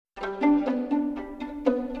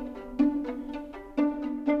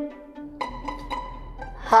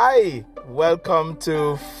Hi, welcome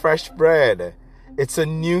to Fresh Bread. It's a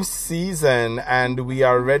new season and we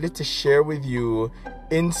are ready to share with you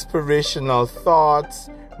inspirational thoughts,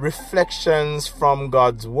 reflections from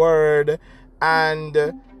God's Word,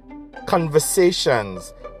 and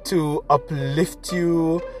conversations to uplift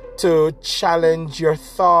you, to challenge your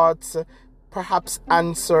thoughts, perhaps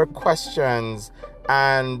answer questions,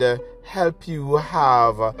 and help you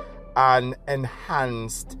have an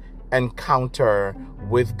enhanced encounter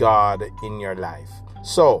with God in your life.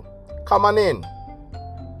 So, come on in,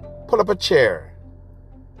 pull up a chair,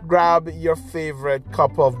 grab your favorite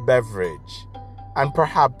cup of beverage, and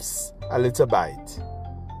perhaps a little bite.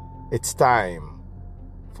 It's time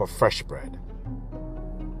for Fresh Bread.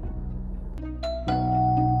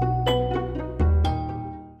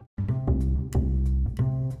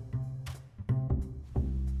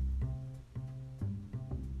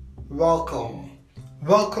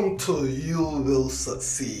 Welcome to You Will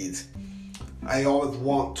Succeed. I always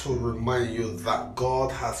want to remind you that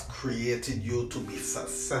God has created you to be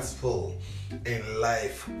successful in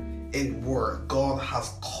life, in work. God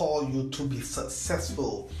has called you to be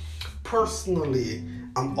successful personally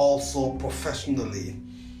and also professionally.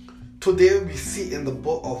 Today we see in the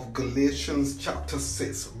book of Galatians chapter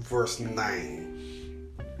 6 verse 9.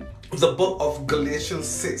 The book of Galatians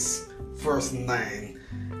 6 verse 9,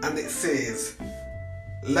 and it says,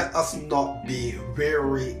 "Let us not be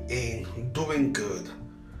weary in doing good,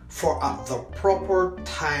 for at the proper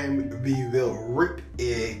time we will reap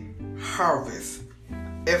a harvest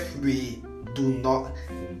if we do not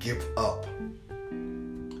give up."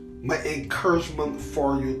 My encouragement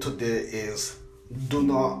for you today is, do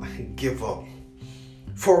not give up.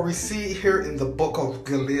 For we see here in the book of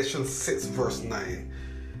Galatians 6 verse 9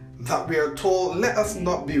 that we are told, "Let us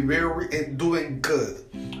not be weary in doing good,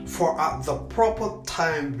 for at the proper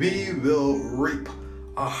time we will reap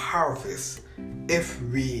a harvest if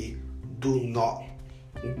we do not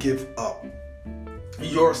give up."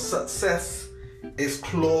 Your success is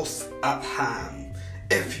close at hand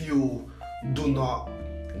if you do not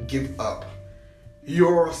give up.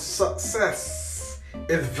 Your success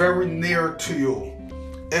is very near to you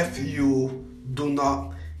if you do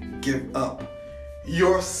not give up.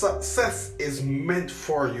 Your success is meant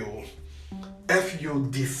for you if you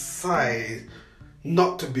decide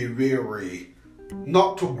not to be weary,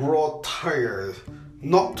 not to grow tired,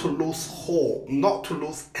 not to lose hope, not to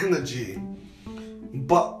lose energy,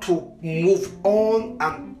 but to move on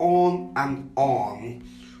and on and on,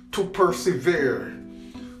 to persevere,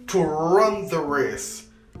 to run the race,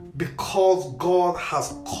 because God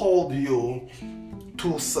has called you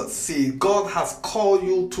to succeed. God has called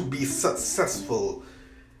you to be successful.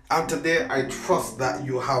 And today I trust that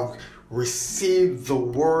you have received the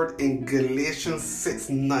word in Galatians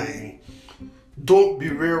 6:9. Don't be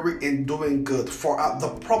weary in doing good, for at the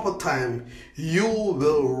proper time you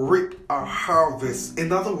will reap a harvest.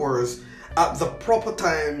 In other words, at the proper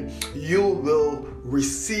time you will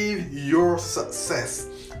receive your success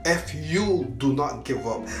if you do not give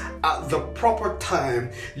up. At the proper time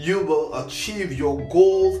you will achieve your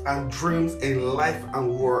goals and dreams in life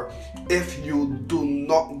and work if you do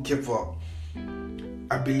not give up.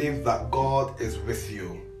 I believe that God is with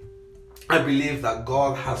you. I believe that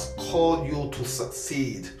God has called you to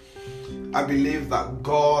succeed. I believe that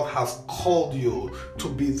God has called you to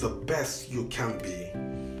be the best you can be.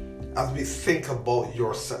 As we think about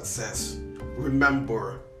your success,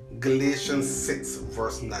 remember Galatians 6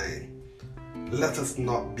 verse 9. "Let us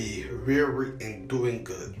not be weary in doing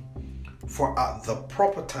good, for at the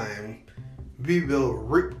proper time we will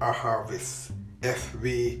reap a harvest if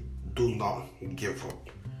we do not give up."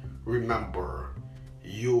 Remember,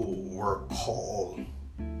 you were called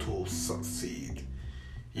to succeed.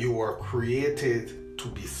 You were created to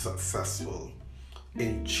be successful.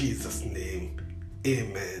 In Jesus' name,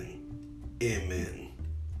 amen, amen,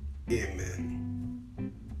 amen.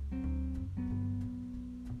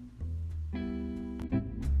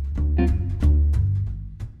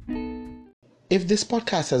 If this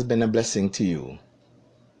podcast has been a blessing to you,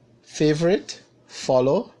 favorite,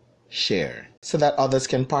 follow, share, so that others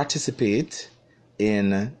can participate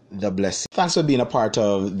in the blessing. Thanks for being a part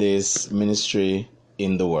of this ministry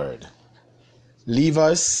in the Word. Leave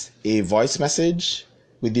us a voice message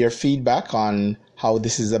with your feedback on how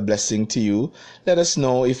this is a blessing to you. Let us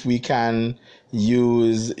know if we can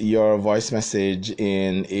use your voice message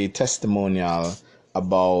in a testimonial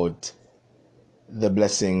about the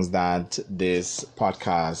blessings that this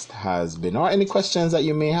podcast has been, or any questions that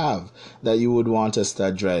you may have that you would want us to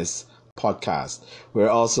address podcast. We're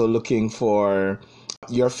also looking for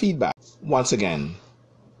your feedback. Once again,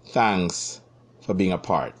 thanks for being a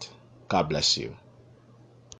part. God bless you.